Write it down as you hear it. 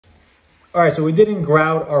All right, so we didn't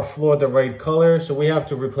grout our floor the right color, so we have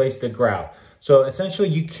to replace the grout. So essentially,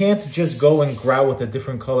 you can't just go and grout with a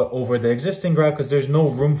different color over the existing grout because there's no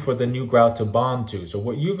room for the new grout to bond to. So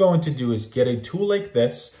what you're going to do is get a tool like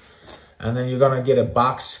this, and then you're gonna get a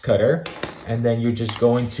box cutter, and then you're just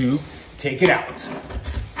going to take it out.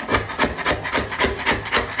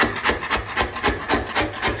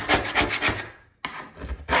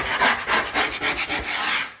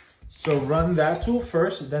 So run that tool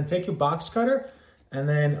first, then take your box cutter and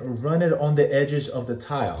then run it on the edges of the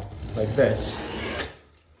tile, like this.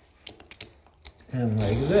 And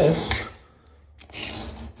like this.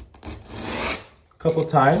 A couple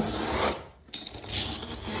times.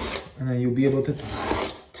 And then you'll be able to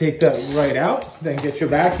take that right out, then get your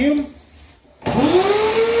vacuum.